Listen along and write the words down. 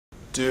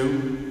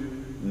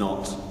Do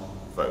not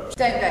vote.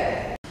 Don't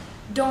vote.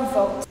 Don't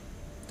vote.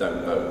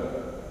 Don't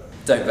vote.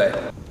 Don't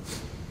vote.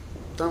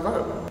 Don't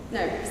vote.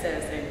 No,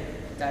 seriously,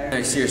 don't.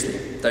 No,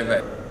 seriously, don't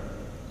vote.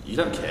 You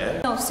don't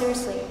care. No,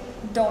 seriously,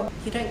 don't.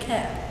 You don't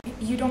care.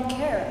 You don't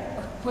care.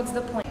 What's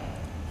the point?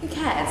 Who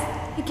cares?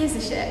 Who gives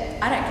a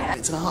shit? I don't care.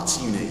 It's an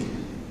arts uni.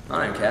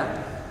 I don't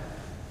care.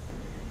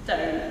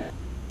 Don't.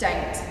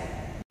 Don't.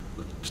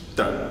 Just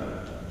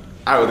don't.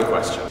 Out of the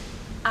question.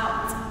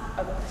 Out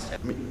of the question.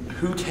 I mean,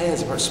 who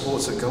cares about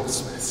sports at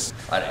Goldsmiths?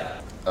 I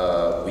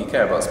don't. We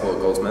care about sport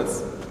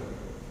goldsmiths.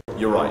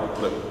 You're right.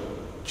 Look,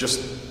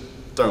 just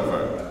don't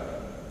vote.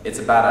 It's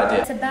a bad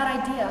idea. It's a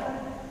bad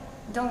idea.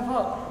 Don't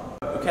vote.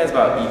 Who cares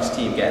about each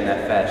team getting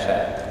their fair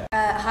share?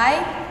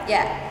 Hi?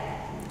 Yeah.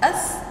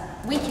 Us?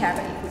 We care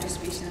about equal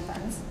distribution of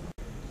funds.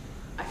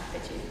 I can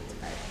fit you to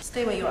vote.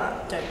 Stay where you are.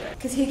 Don't vote.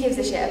 Because who gives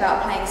a shit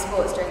about playing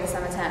sports during the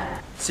summer term?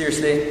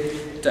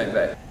 Seriously, don't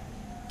vote.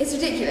 It's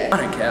ridiculous. I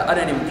don't care. I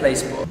don't even play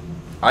sport.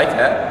 I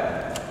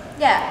care.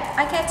 Yeah,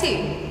 I care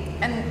too.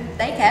 And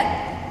they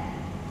care.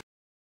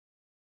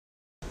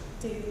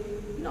 Do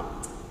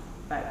not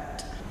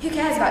vote. Who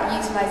cares about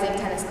utilising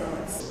tennis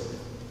courts?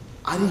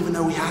 I didn't even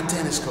know we had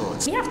tennis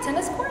courts. We have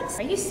tennis courts?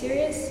 Are you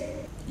serious?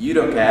 You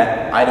don't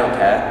care. I don't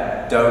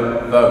care.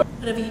 Don't vote.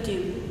 Whatever you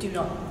do, do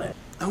not vote.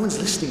 No one's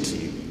listening to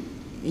you.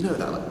 You know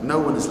that. Like, no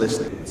one is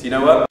listening. So you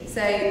know what?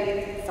 So,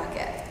 fuck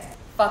it.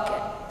 Fuck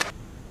it.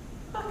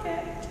 Fuck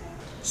it.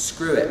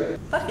 Screw it.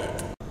 Fuck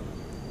it.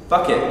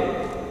 Fuck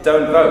it.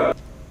 Don't vote.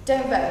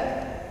 Don't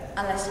vote.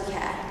 Unless you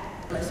care.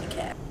 Unless you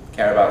care.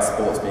 Care about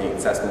sports being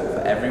accessible for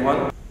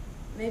everyone.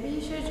 Maybe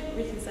you should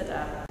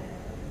reconsider.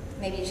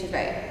 Maybe you should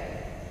vote.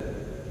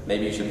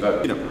 Maybe you should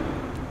vote. You know,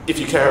 if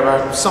you care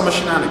about summer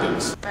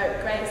shenanigans,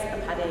 Vote Grace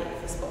and Paddy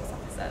for sports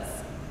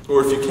officers.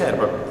 or if you care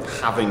about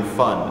having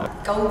fun.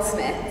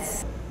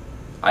 Goldsmiths.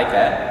 I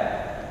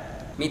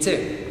care. Me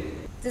too.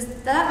 Does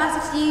that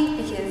matter to you?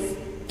 Because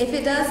if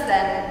it does,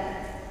 then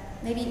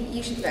maybe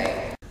you should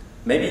vote.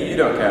 Maybe you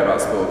don't care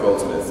about sport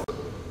goldsmiths.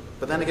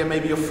 But then again,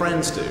 maybe your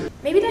friends do.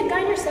 Maybe that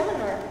guy in your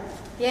seminar.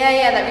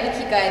 Yeah, that really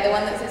cute guy, the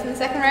one that sits in the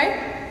second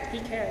row. He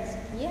cares.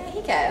 Yeah,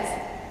 he cares.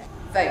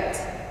 Vote.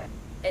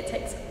 It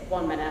takes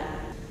 1 minute.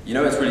 You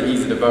know it's really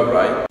easy to vote,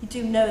 right? You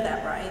do know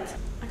that, right?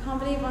 I can't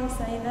believe I'm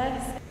saying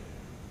this.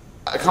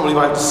 I can't believe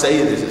I have to say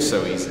this, it's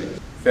so easy.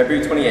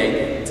 February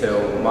 28th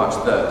till March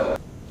 3rd.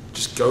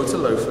 Just go to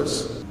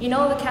Loafers. You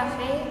know the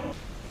cafe?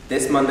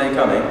 This Monday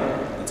coming,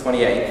 the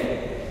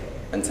 28th,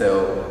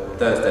 until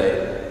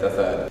Thursday, the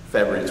 3rd.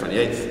 February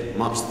 28th,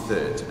 March the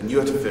 3rd, and you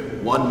have to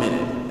fit 1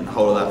 minute in the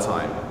whole of that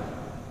time.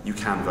 You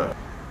can vote.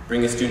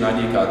 Bring a student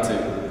ID card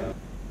too.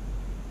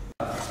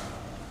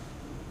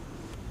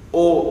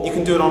 Or you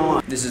can do it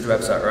online. This is the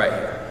website right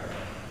here.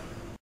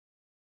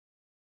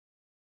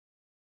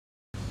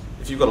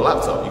 If you've got a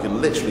laptop, you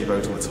can literally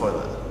vote on the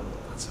toilet.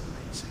 That's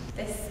amazing.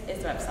 This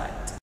is the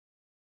website.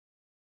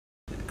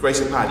 Grace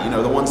and Paddy, you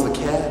know, the ones that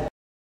care.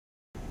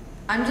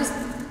 I'm just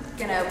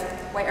gonna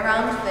wait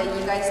around for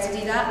you guys to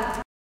do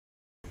that.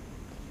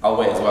 I'll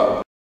wait as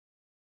well.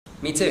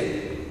 Me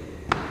too.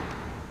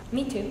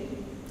 Me too.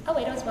 I'll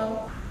wait as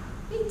well.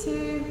 Me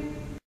too.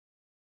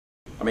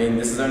 I mean,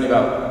 this is only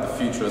about the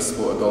future of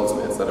sport at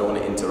Goldsmiths. I don't want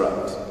to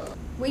interrupt.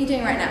 What are you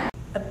doing right now?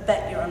 I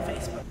bet you're on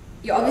Facebook.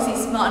 You're obviously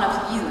smart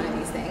enough to use one of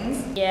these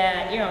things.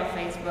 Yeah, you're on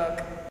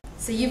Facebook.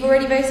 So you've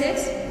already voted?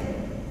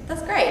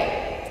 That's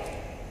great.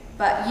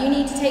 But you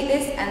need to take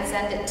this and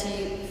send it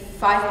to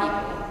 5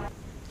 people.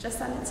 Just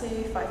send it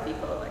to 5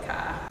 people that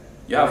care.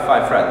 You have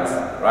 5 friends,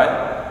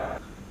 right?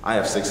 I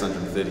have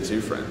 632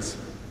 friends.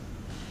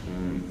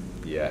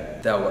 Yeah.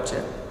 They'll watch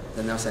it.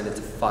 Then they'll send it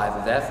to 5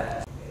 of their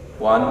friends.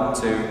 1,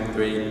 2,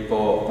 3,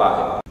 4,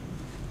 5.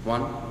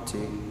 1,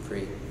 2,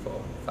 3,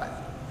 4, 5.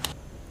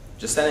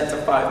 Just send it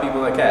to 5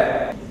 people that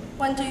care.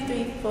 1, 2,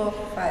 3, 4,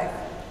 5.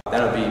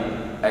 Then it'll be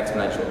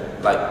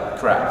exponential, like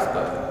crabs,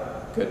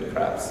 but good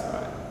crabs,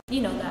 alright.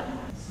 You know that.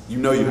 You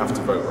know you have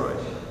to vote,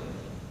 right?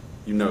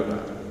 You know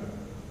that.